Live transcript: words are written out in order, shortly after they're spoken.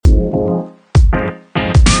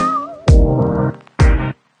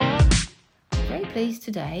pleased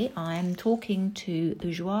today. I'm talking to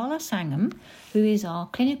Ujwala Sangam, who is our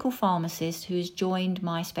clinical pharmacist who has joined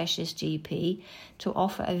My Specialist GP to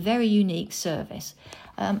offer a very unique service.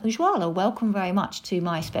 Ujwala, welcome very much to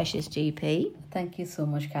My Specialist GP. Thank you so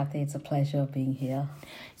much, Kathy. It's a pleasure being here.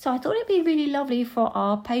 So I thought it'd be really lovely for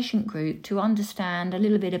our patient group to understand a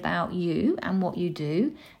little bit about you and what you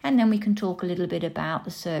do, and then we can talk a little bit about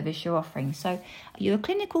the service you're offering. So you're a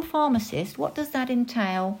clinical pharmacist. What does that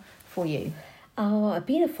entail for you? I've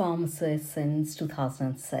been a pharmacist since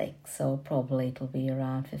 2006, so probably it'll be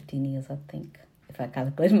around 15 years, I think, if I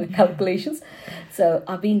calculate my calculations. So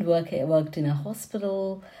I've been worked in a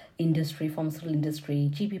hospital industry, pharmaceutical industry,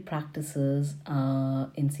 GP practices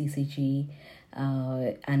in CCG,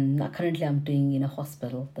 and currently I'm doing in a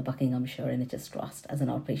hospital, the Buckinghamshire NHS Trust, as an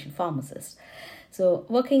outpatient pharmacist. So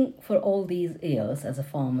working for all these years as a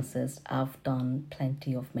pharmacist, I've done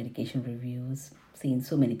plenty of medication reviews, seen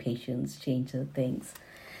so many patients, changed things.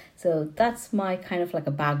 So that's my kind of like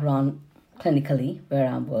a background clinically where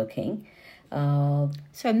I'm working.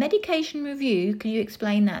 So medication review, can you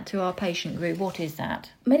explain that to our patient group? What is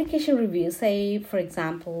that? Medication review, say, for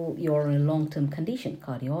example, you're in a long-term condition,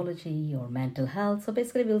 cardiology or mental health. So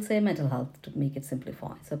basically we'll say mental health to make it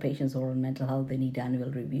simplify. So patients who are on mental health, they need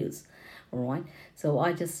annual reviews. All right. So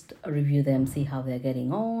I just review them, see how they're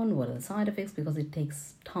getting on, what are the side effects, because it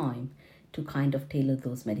takes time to kind of tailor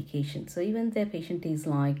those medications. So even their patient is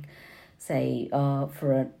like, say,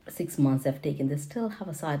 for 6 months they've taken, they still have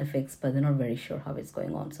a side effects, but they're not very sure how it's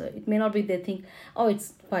going on. So it may not be they think, oh,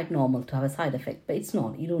 it's quite normal to have a side effect, but it's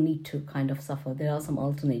not. You don't need to kind of suffer. There are some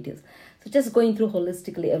alternatives. So just going through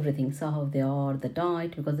holistically everything, so how they are, the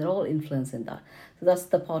diet, because they're all influenced in that. So that's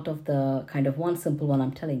the part of the kind of one simple one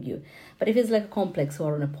I'm telling you. But if it's like a complex who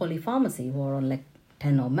are on a polypharmacy, who are on like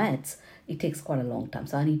 10 or meds, it takes quite a long time.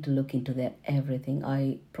 So I need to look into their everything.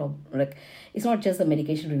 It's not just the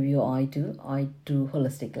medication review I do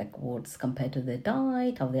holistic, like what's compared to their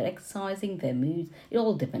diet, how they're exercising, their moods. It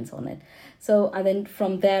all depends on it. So, and then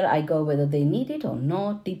from there I go whether they need it or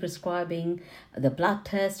not, deprescribing, the blood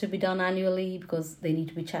test to be done annually because they need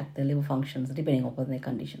to be checked, their liver functions, depending upon their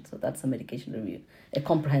condition. So that's a medication review, a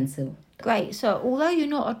comprehensive. Great. So although you're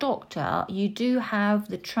not a doctor, you do have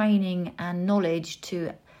the training and knowledge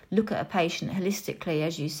to look at a patient holistically,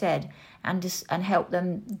 as you said, and help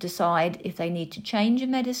them decide if they need to change a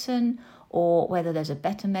medicine or whether there's a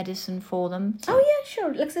better medicine for them. So, oh, yeah,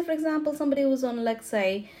 sure. Like, say, for example, somebody who's on, like,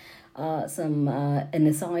 say, some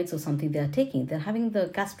NSAIDs or something they're taking, they're having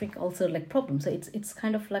the gastric ulcer like problem. So it's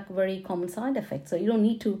kind of like a very common side effect. So you don't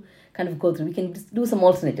need to kind of go through. We can just do some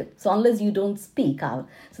alternative. So unless you don't speak out,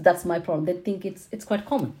 so that's my problem. They think it's quite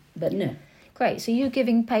common, but no. Great. So you're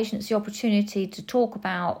giving patients the opportunity to talk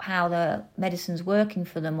about how the medicine's working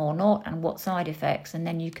for them or not and what side effects, and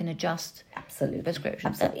then you can adjust absolutely prescription.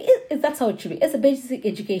 Absolutely. That's how it should be. It's a basic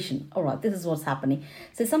education. All right, this is what's happening.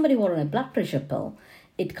 So somebody who are on a blood pressure pill,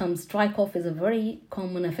 it comes, dry cough is a very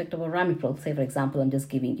common effect of a Ramipril. Say, for example, I'm just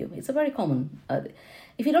giving you. It's a very common.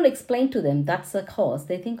 If you don't explain to them that's the cause,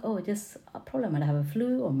 they think, oh, just a problem. I might have a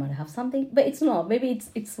flu or might have something. But it's not. Maybe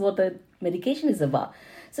it's what the medication is about.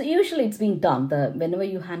 So usually it's being done. Whenever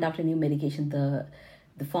you hand out a new medication, the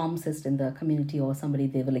pharmacist in the community or somebody,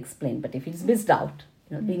 they will explain. But if it's missed out,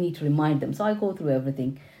 they need to remind them. So I go through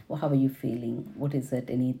everything. Well, how are you feeling? What is it?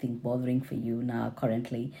 Anything bothering for you now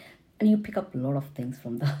currently? And you pick up a lot of things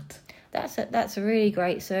from that. That's a really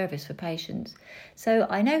great service for patients. So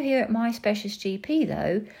I know here at My Specialist GP,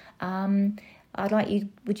 though,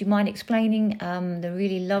 would you mind explaining the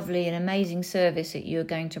really lovely and amazing service that you're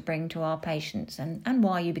going to bring to our patients and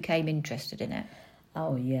why you became interested in it?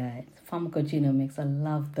 Oh, yeah. Pharmacogenomics. I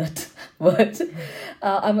love that word.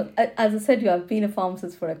 As I said, I've been a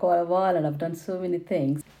pharmacist for quite a while and I've done so many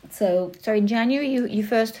things. So in January, you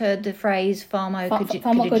first heard the phrase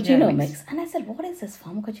pharmacogenomics. And I said, what is this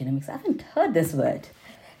pharmacogenomics? I haven't heard this word.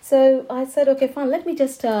 So I said, okay, fine, let me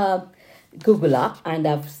just Google up. And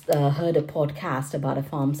I've heard a podcast about a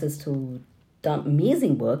pharmacist who done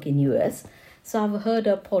amazing work in US. So I've heard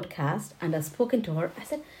a podcast and I've spoken to her. I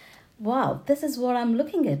said, wow, this is what I'm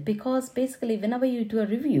looking at, because basically whenever you do a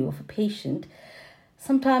review of a patient,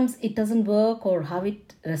 sometimes it doesn't work or how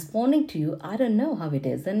it responding to you, I don't know how it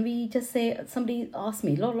is. Then we just say, somebody asked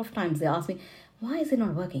me, a lot of times they ask me, why is it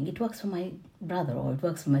not working? It works for my brother or it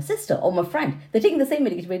works for my sister or my friend. They're taking the same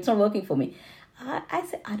medication, but it's not working for me. I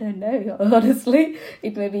say, I don't know, honestly.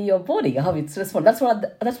 It may be your body, how it's respond. That's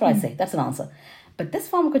what I say. That's an answer. But this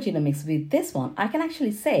pharmacogenomics, with this one, I can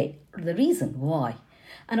actually say the reason why.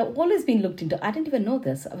 And I've always been looked into. I didn't even know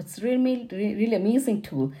this. It's really amazing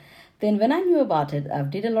tool. Then when I knew about it, I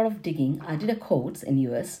did a lot of digging. I did a course in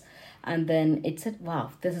US And then it said,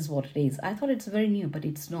 wow, this is what it is. I thought it's very new, but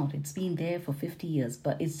it's not. It's been there for 50 years,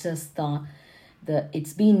 but it's just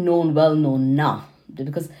it's been well known now,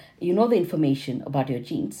 because you know the information about your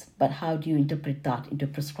genes, but how do you interpret that into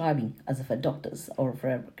prescribing as for doctors or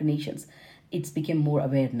for clinicians? It's become more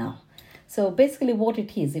aware now. So basically what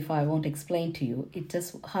it is, if I want to explain to you, it's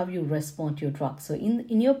just how you respond to your drug. So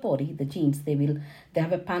in your body, the genes, they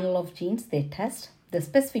have a panel of genes they test, the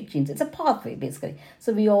specific genes. It's a pathway basically.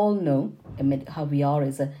 So we all know how we are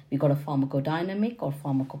we got a pharmacodynamic or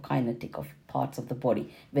pharmacokinetic of parts of the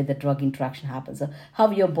body where the drug interaction happens. So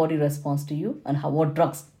how your body responds to you and what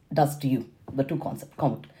drugs does to you, the two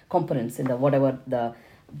components in the whatever the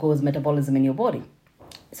goes metabolism in your body.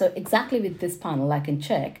 So exactly with this panel, I can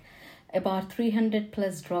check about 300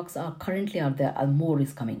 plus drugs are currently out there, and more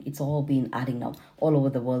is coming. It's all been adding now. All over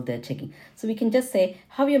the world they're checking. So we can just say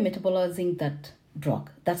how you're metabolizing that drug.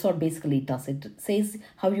 That's what basically it does. It says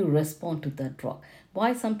how you respond to that drug.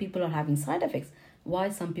 Why some people are having side effects. Why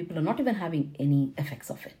some people are not even having any effects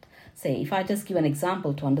of it. Say, if I just give an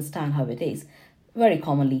example to understand how it is, very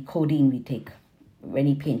commonly codeine we take,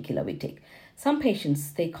 any painkiller we take. Some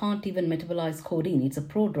patients, they can't even metabolize codeine. It's a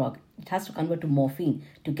prodrug. It has to convert to morphine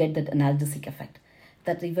to get that analgesic effect.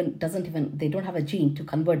 That they don't have a gene to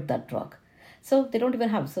convert that drug. So they don't even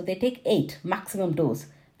have, so they take 8 maximum dose.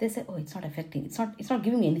 They say, oh, it's not affecting. It's not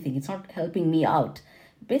giving me anything. It's not helping me out.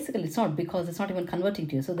 Basically, it's not, because it's not even converting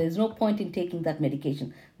to you. So there's no point in taking that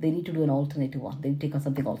medication. They need to do an alternative one. They take on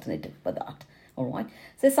something alternative for that. All right.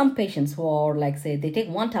 So some patients who are like, say, they take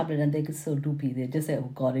one tablet and they get so droopy. They just say,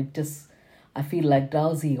 oh God, I feel like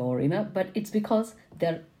drowsy, or, but it's because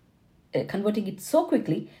they're converting it so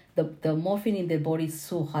quickly. The morphine in their body is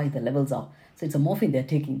so high, the levels are. So it's a morphine they're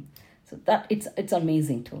taking. So that it's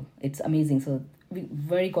amazing too. It's amazing. So we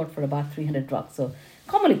very got for about 300 drugs. So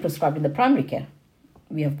commonly prescribed in the primary care.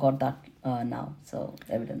 We have got that now. So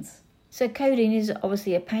evidence. So codeine is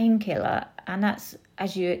obviously a painkiller, and that's,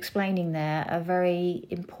 as you're explaining there, a very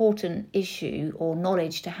important issue or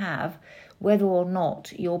knowledge to have, whether or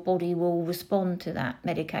not your body will respond to that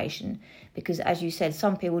medication. Because as you said,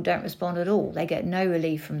 some people don't respond at all. They get no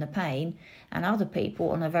relief from the pain, and other people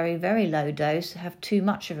on a very, very low dose have too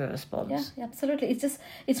much of a response. Yeah, absolutely.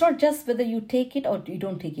 It's not just whether you take it or you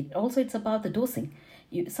don't take it. Also, it's about the dosing.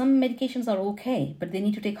 Some medications are okay, but they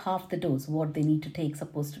need to take half the dose, what they need to take,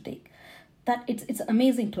 supposed to take. That it's an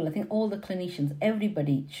amazing tool. I think all the clinicians,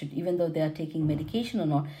 everybody should, even though they are taking medication or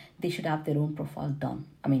not, they should have their own profile done.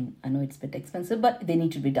 I mean, I know it's a bit expensive, but they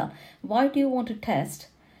need to be done. Why do you want to test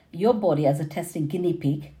your body as a testing guinea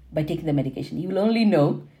pig by taking the medication? You will only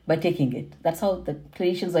know by taking it. That's how the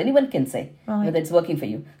clinicians or anyone can say whether it's working for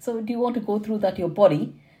you. So do you want to go through that? Your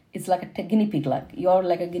body is like a guinea pig, like you're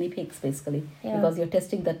like a guinea pig basically, because you're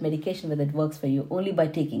testing that medication whether it works for you only by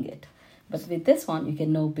taking it. But with this one, you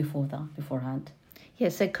can know beforehand. Yeah,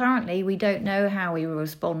 so currently we don't know how we will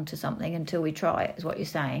respond to something until we try it, is what you're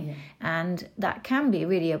saying. Yeah. And that can be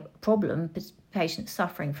really a problem, patients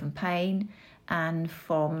suffering from pain and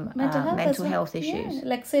from mental health issues. Yeah.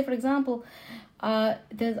 Like say, for example,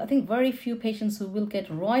 there's, I think, very few patients who will get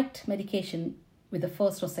right medication with the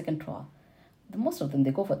first or second trial. Most of them,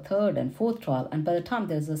 they go for third and fourth trial. And by the time,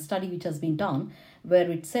 there's a study which has been done where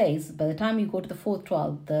it says by the time you go to the fourth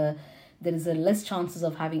trial, there is a less chances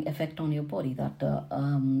of having effect on your body, that the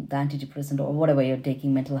antidepressant or whatever you're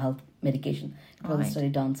taking, mental health medication. It was a study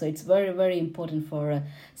done. So it's very, very important for,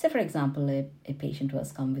 say, for example, a patient who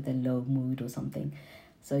has come with a low mood or something.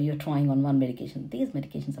 So you're trying on one medication. These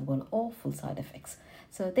medications have got awful side effects.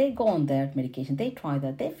 So they go on that medication. They try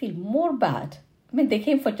that. They feel more bad. I mean, they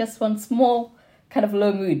came for just one small kind of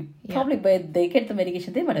low mood. Yeah. Probably by they get the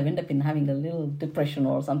medication, they might have ended up in having a little depression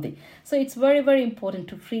or something. So it's very, very important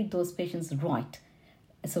to treat those patients right.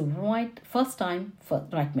 So first time for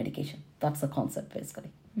right medication. That's the concept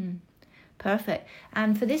basically. Perfect.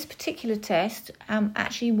 And for this particular test,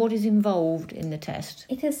 actually what is involved in the test?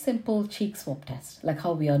 It is simple cheek swab test. Like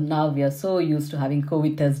how we are so used to having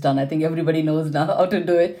COVID tests done. I think everybody knows now how to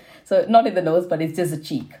do it. So not in the nose, but it's just a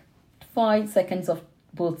cheek. 5 seconds of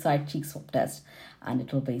both side cheek swab test, and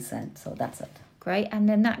it will be sent. So that's it. Great. And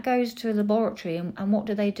then that goes to a laboratory, and what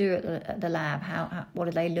do they do at the lab? What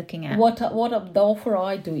are they looking at? What the offer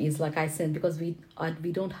I do is, like I said, because we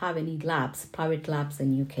don't have any labs, private labs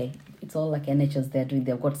in UK. It's all like NHS.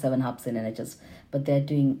 They've got 7 hubs in NHS, but they're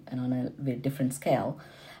doing it on a very different scale.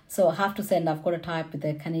 So I've got to tie up with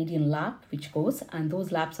a Canadian lab, which goes, and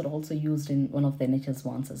those labs are also used in one of the NHS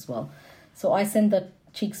ones as well. So I send the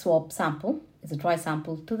cheek swab sample, it's a dry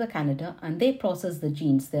sample, to the Canada, and they process the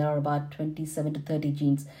genes. There are about 27 to 30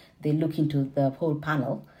 genes. They look into the whole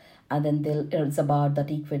panel, and then it's about that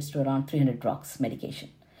equates to around 300 drugs medication,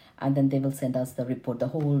 and then they will send us the report, the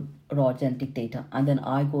whole raw genetic data, and then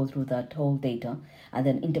I go through that whole data and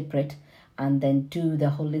then interpret and then do the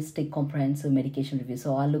holistic comprehensive medication review.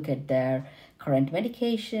 So I look at their current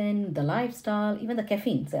medication, the lifestyle, even the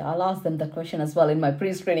caffeine. So I'll ask them the question as well in my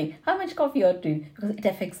pre-screening, how much coffee you do, because it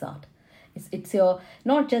affects that. It's your,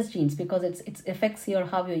 not just genes, because it affects your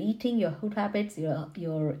how you're eating, your food habits,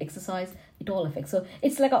 your exercise. It all affects. So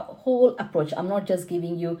it's like a whole approach. I'm not just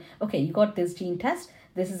giving you, okay, you got this gene test,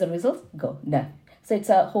 this is the result, go. No. So it's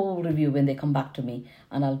a whole review when they come back to me,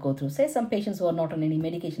 and I'll go through. Say some patients who are not on any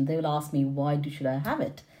medication, they will ask me, should I have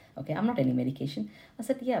it? Okay, I'm not any medication. I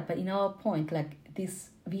said, yeah, but in our point, like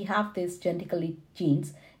this, we have this genetically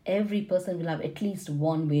genes. Every person will have at least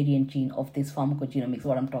one variant gene of this pharmacogenomics,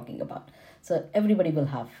 what I'm talking about. So everybody will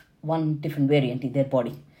have one different variant in their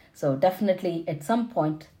body. So definitely at some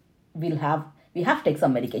point we have to take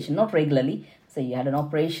some medication, not regularly. Say you had an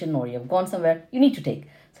operation or you have gone somewhere, you need to take.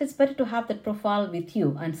 So it's better to have that profile with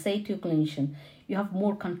you and say to your clinician, you have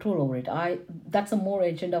more control over it. That's a more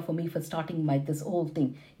agenda for me for starting this whole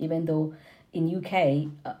thing, even though in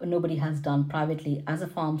UK, nobody has done privately as a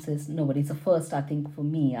pharmacist. Nobody's the first, I think, for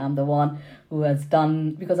me. I'm the one who has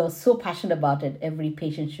done, because I was so passionate about it. Every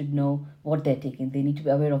patient should know what they're taking. They need to be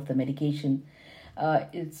aware of the medication. They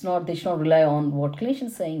should not rely on what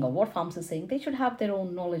clinicians saying or what pharmacists saying. They should have their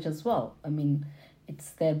own knowledge as well. I mean, it's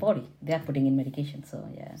their body. They're putting in medication. So,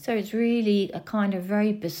 yeah. So it's really a kind of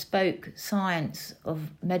very bespoke science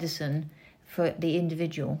of medicine for the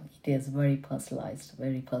individual. It is very personalized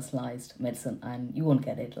medicine, and you won't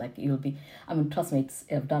get it. Like you'll be, I mean, trust me,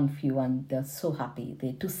 I've done a few and they're so happy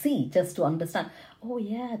just to understand, oh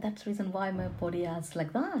yeah, that's the reason why my body has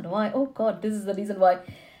like that. Why, oh God, this is the reason why.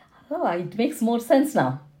 Oh, it makes more sense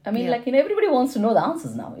now. I mean, everybody wants to know the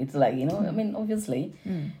answers now. It's like, I mean, obviously.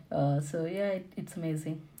 So yeah, it's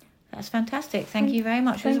amazing. That's fantastic. Thank you very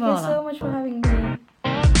much as well. Thank you so much for having me.